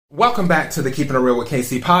Welcome back to the Keeping It Real with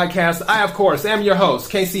KC podcast. I, of course, am your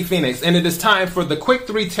host, KC Phoenix, and it is time for the Quick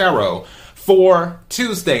 3 Tarot for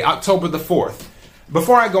Tuesday, October the 4th.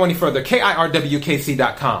 Before I go any further,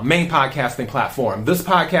 KIRWKC.com, main podcasting platform. This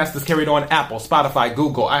podcast is carried on Apple, Spotify,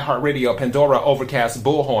 Google, iHeartRadio, Pandora, Overcast,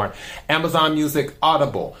 Bullhorn, Amazon Music,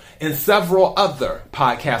 Audible, and several other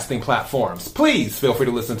podcasting platforms. Please feel free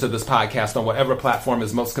to listen to this podcast on whatever platform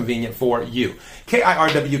is most convenient for you.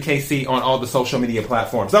 KIRWKC on all the social media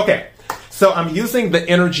platforms. Okay, so I'm using the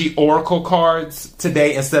Energy Oracle cards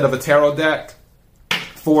today instead of a tarot deck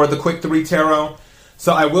for the Quick 3 Tarot.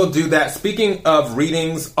 So I will do that. Speaking of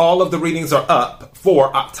readings, all of the readings are up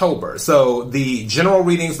for October. So the general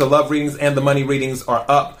readings, the love readings, and the money readings are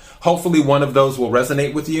up. Hopefully one of those will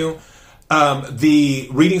resonate with you. The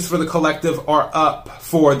readings for the collective are up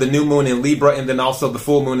for the new moon in Libra and then also the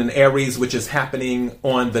full moon in Aries, which is happening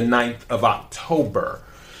on the 9th of October.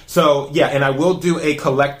 So yeah, and I will do a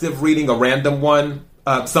collective reading, a random one,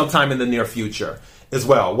 sometime in the near future as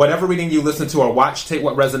well. Whatever reading you listen to or watch, take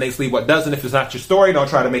what resonates, leave what doesn't. If it's not your story, don't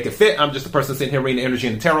try to make it fit. I'm just a person sitting here reading the energy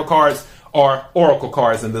and the tarot cards, or oracle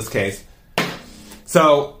cards in this case.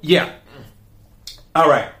 So, yeah. All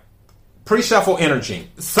right. Pre-shuffle energy.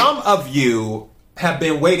 Some of you have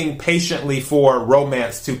been waiting patiently for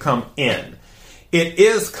romance to come in. It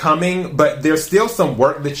is coming, but there's still some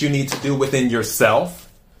work that you need to do within yourself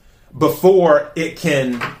before it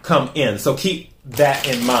can come in. So keep that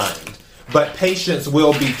in mind. But patience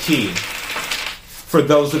will be key for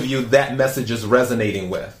those of you that message is resonating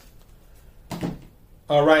with.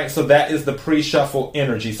 All right, so that is the pre-shuffle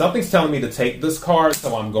energy. Something's telling me to take this card,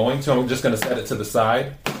 so I'm going to. I'm just going to set it to the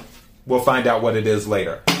side. We'll find out what it is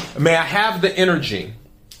later. May I have the energy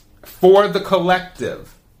for the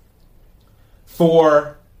collective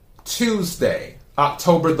for Tuesday,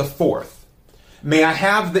 October the 4th? May I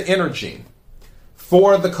have the energy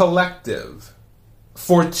for the collective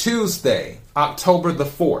for Tuesday, October the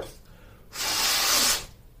 4th?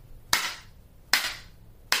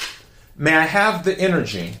 May I have the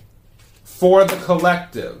energy for the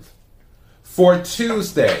collective for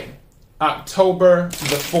Tuesday, October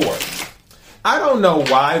the 4th? I don't know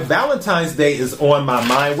why. Valentine's Day is on my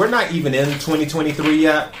mind. We're not even in 2023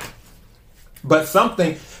 yet. But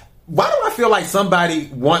why do I feel like somebody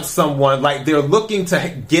wants someone, like they're looking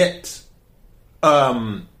to get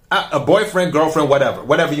a boyfriend, girlfriend,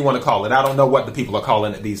 whatever you want to call it. I don't know what the people are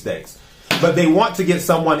calling it these days. But they want to get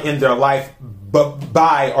someone in their life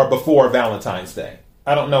by or before Valentine's Day.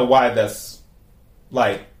 I don't know why that's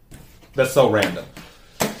so random.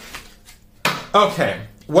 Okay,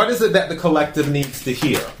 what is it that the collective needs to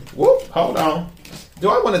hear? Whoop, hold on. Do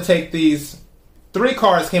I want to take these? 3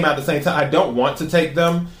 cards came out at the same time. I don't want to take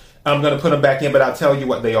them. I'm going to put them back in, but I'll tell you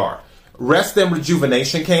what they are. Rest and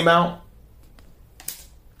Rejuvenation came out.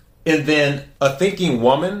 And then a thinking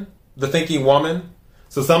woman, the thinking woman.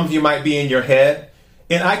 So some of you might be in your head.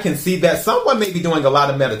 And I can see that someone may be doing a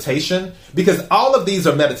lot of meditation, because all of these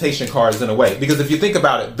are meditation cards in a way. Because if you think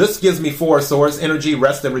about it, this gives me 4 swords energy,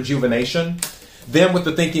 rest and rejuvenation. Then with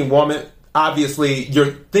the thinking woman, obviously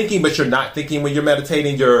you're thinking, but you're not thinking when you're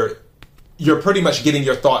meditating. You're pretty much getting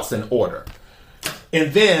your thoughts in order.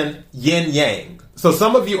 And then yin yang. So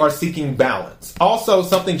some of you are seeking balance. Also,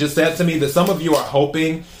 something just said to me that some of you are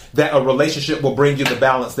hoping that a relationship will bring you the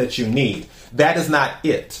balance that you need. That is not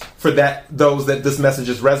it for those that this message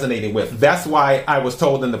is resonating with. That's why I was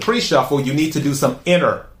told in the pre-shuffle, you need to do some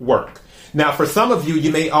inner work. Now, for some of you,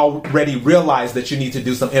 you may already realize that you need to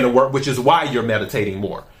do some inner work, which is why you're meditating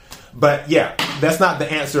more. But yeah, that's not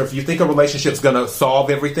the answer. If you think a relationship's going to solve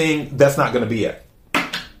everything, that's not going to be it.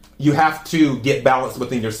 You have to get balance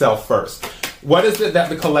within yourself first. What is it that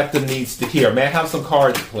the collective needs to hear? May I have some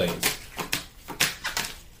cards, please?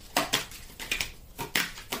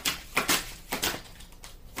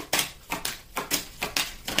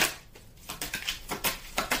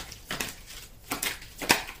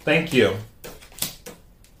 Thank you.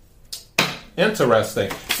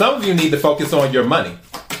 Interesting. Some of you need to focus on your money,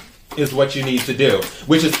 is what you need to do.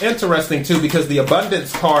 Which is interesting, too, because the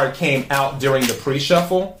abundance card came out during the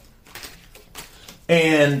pre-shuffle.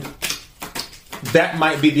 And that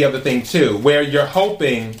might be the other thing, too, where you're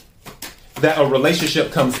hoping that a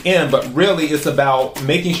relationship comes in, but really it's about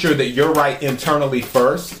making sure that you're right internally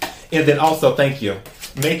first. And then also, thank you,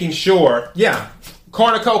 making sure,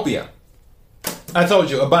 cornucopia. I told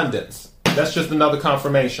you, abundance. That's just another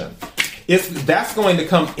confirmation. That's going to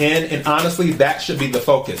come in, and honestly, that should be the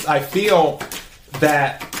focus. I feel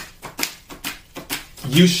that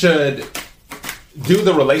you should do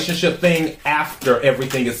the relationship thing after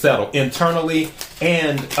everything is settled, internally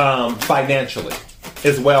and financially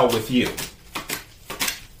as well with you.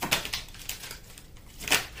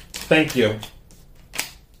 Thank you.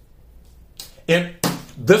 And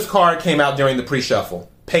this card came out during the pre-shuffle.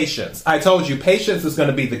 Patience. I told you patience is going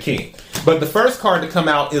to be the key. But the first card to come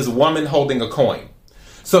out is woman holding a coin.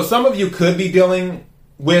 So some of you could be dealing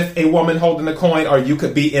with a woman holding a coin, or you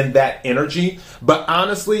could be in that energy. But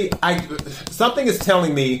honestly, something is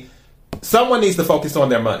telling me someone needs to focus on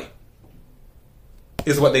their money.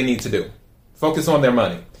 Is what they need to do. Focus on their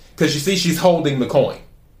money. Because you see, she's holding the coin.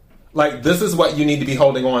 Like, this is what you need to be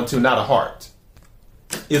holding on to, not a heart.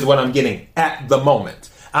 Is what I'm getting at the moment.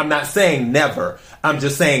 I'm not saying never. I'm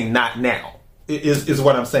just saying not now. Is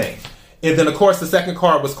what I'm saying. And then, of course, the second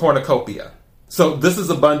card was cornucopia. So this is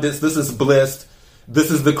abundance. This is bliss. This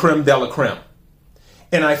is the creme de la creme.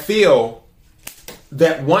 And I feel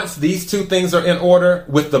that once these two things are in order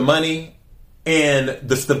with the money and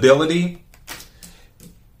the stability,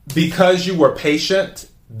 because you were patient,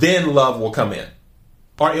 then love will come in.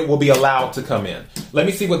 Or it will be allowed to come in. Let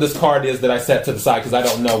me see what this card is that I set to the side because I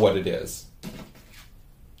don't know what it is.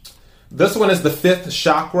 This one is the fifth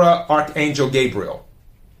chakra, Archangel Gabriel.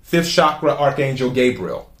 Fifth chakra, Archangel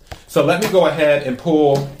Gabriel. So let me go ahead and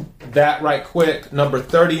pull that right quick. Number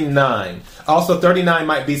 39. Also, 39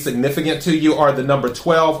 might be significant to you, or the number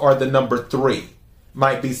 12 or the number 3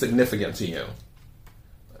 might be significant to you.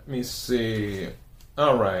 Let me see.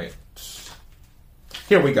 All right.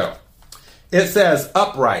 Here we go. It says,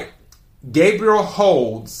 upright. Gabriel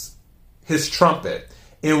holds his trumpet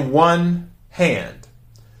in one hand.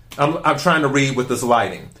 I'm trying to read with this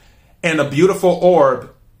lighting. And a beautiful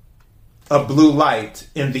orb of blue light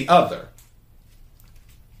in the other.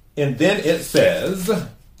 And then it says,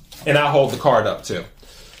 and I'll hold the card up too.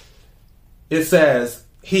 It says,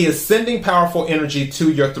 he is sending powerful energy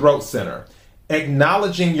to your throat center,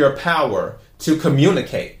 acknowledging your power to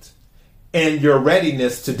communicate and your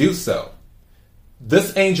readiness to do so.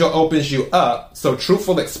 This angel opens you up, so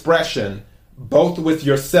truthful expression, both with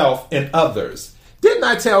yourself and others. Didn't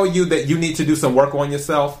I tell you that you need to do some work on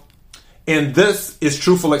yourself? And this is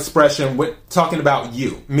truthful expression with talking about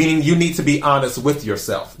you, meaning you need to be honest with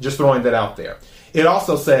yourself. Just throwing that out there. It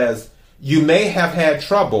also says, you may have had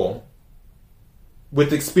trouble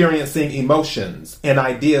with experiencing emotions and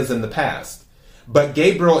ideas in the past, but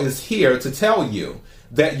Gabriel is here to tell you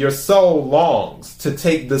that your soul longs to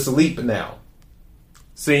take this leap now.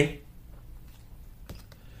 See?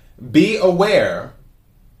 Be aware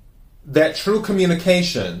that true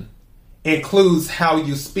communication includes how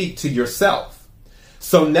you speak to yourself.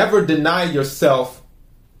 So never deny yourself.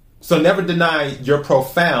 So never deny your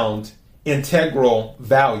profound, integral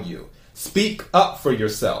value. Speak up for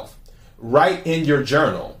yourself. Write in your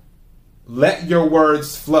journal. Let your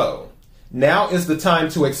words flow. Now is the time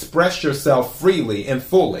to express yourself freely and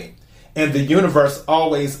fully. And the universe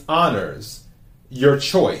always honors your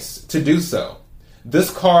choice to do so.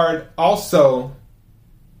 This card could also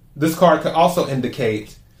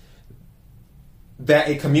indicate that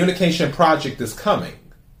a communication project is coming,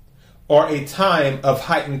 or a time of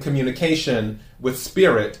heightened communication with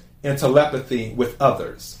spirit and telepathy with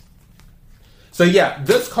others. So yeah,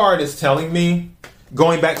 this card is telling me,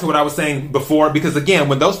 going back to what I was saying before, because again,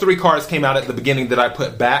 when those three cards came out at the beginning that I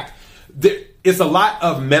put back, it's a lot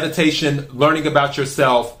of meditation, learning about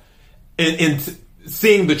yourself, and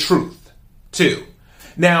seeing the truth too.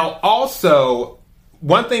 Now, also,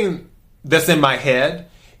 one thing that's in my head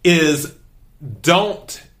is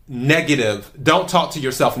don't talk to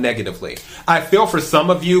yourself negatively. I feel for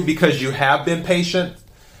some of you, because you have been patient,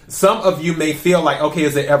 some of you may feel like, okay,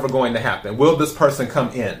 is it ever going to happen? Will this person come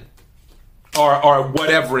in? Or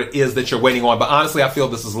whatever it is that you're waiting on. But honestly, I feel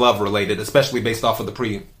this is love related, especially based off of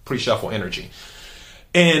the pre-shuffle energy.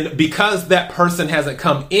 And because that person hasn't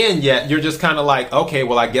come in yet, you're just kind of like, okay,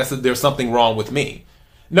 well, I guess that there's something wrong with me.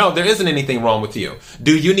 No, there isn't anything wrong with you.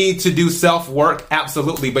 Do you need to do self-work?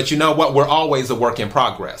 Absolutely. But you know what? We're always a work in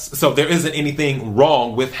progress. So there isn't anything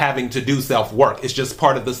wrong with having to do self-work. It's just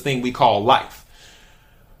part of this thing we call life.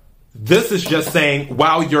 This is just saying,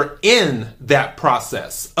 while you're in that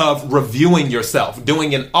process of reviewing yourself,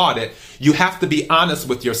 doing an audit, you have to be honest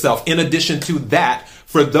with yourself. In addition to that,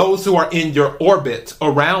 for those who are in your orbit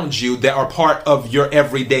around you that are part of your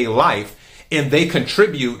everyday life, and they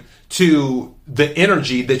contribute to the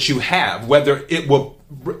energy that you have, whether it will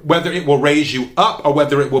raise you up or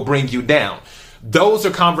whether it will bring you down. Those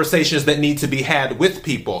are conversations that need to be had with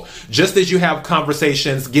people. Just as you have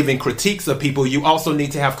conversations giving critiques of people, you also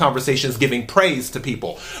need to have conversations giving praise to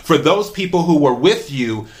people. For those people who were with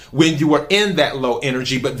you when you were in that low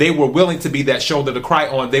energy, but they were willing to be that shoulder to cry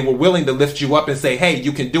on, they were willing to lift you up and say, hey,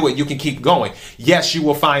 you can do it, you can keep going. Yes, you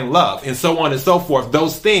will find love, and so on and so forth.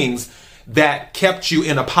 Those things that kept you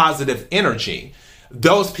in a positive energy.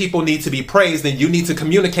 those people need to be praised, and you need to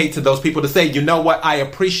communicate to those people to say, you know what, I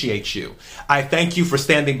appreciate you. I thank you for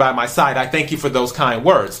standing by my side. I thank you for those kind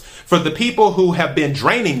words. For the people who have been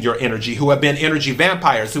draining your energy, who have been energy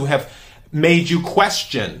vampires, who have made you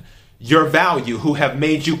question your value, who have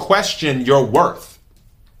made you question your worth,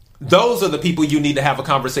 those are the people you need to have a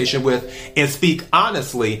conversation with and speak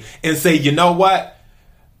honestly and say, you know what?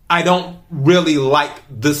 I don't really like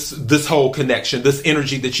this whole connection, this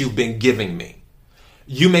energy that you've been giving me.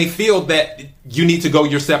 You may feel that you need to go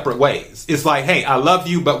your separate ways. It's like, hey, I love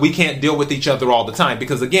you, but we can't deal with each other all the time.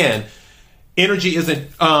 Because again, energy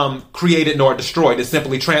isn't created nor destroyed. It's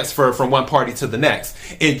simply transferred from one party to the next.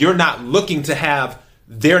 And you're not looking to have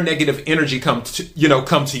their negative energy come to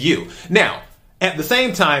you. Now, at the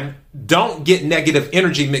same time, don't get negative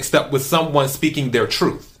energy mixed up with someone speaking their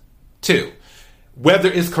truth, too.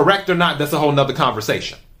 Whether it's correct or not, that's a whole nother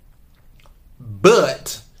conversation.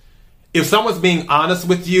 But if someone's being honest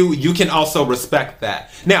with you, you can also respect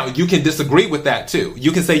that. Now, you can disagree with that too.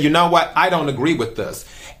 You can say, you know what? I don't agree with this.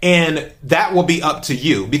 And that will be up to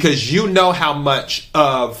you, because you know how much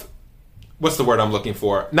of, what's the word I'm looking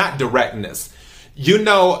for? Not directness. You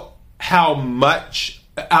know how much,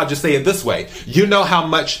 I'll just say it this way. You know how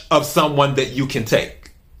much of someone that you can take.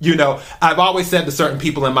 You know, I've always said to certain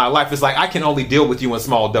people in my life, it's like, I can only deal with you in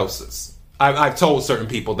small doses. I've told certain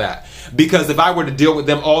people that, because if I were to deal with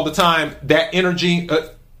them all the time, that energy,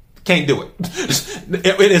 can't do it.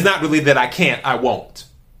 It is not really that I can't, I won't,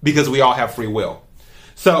 because we all have free will.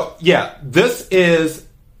 So yeah, this is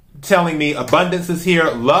telling me abundance is here.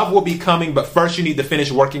 Love will be coming, but first you need to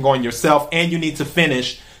finish working on yourself, and you need to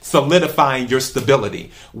finish solidifying your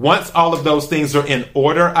stability. Once all of those things are in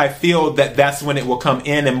order, I feel that that's when it will come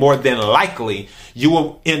in, and more than likely you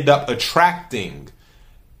will end up attracting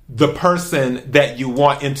the person that you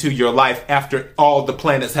want into your life after all the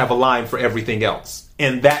planets have aligned for everything else.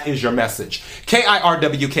 And that is your message.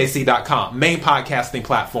 KIRWKC.com, main podcasting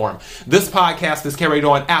platform. This podcast is carried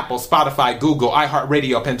on Apple, Spotify, Google,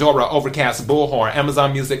 iHeartRadio, Pandora, Overcast, Bullhorn,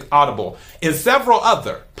 Amazon Music, Audible, and several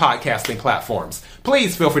other podcasting platforms.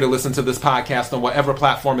 Please feel free to listen to this podcast on whatever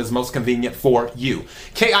platform is most convenient for you.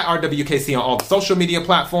 KIRWKC on all the social media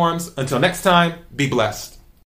platforms. Until next time, be blessed.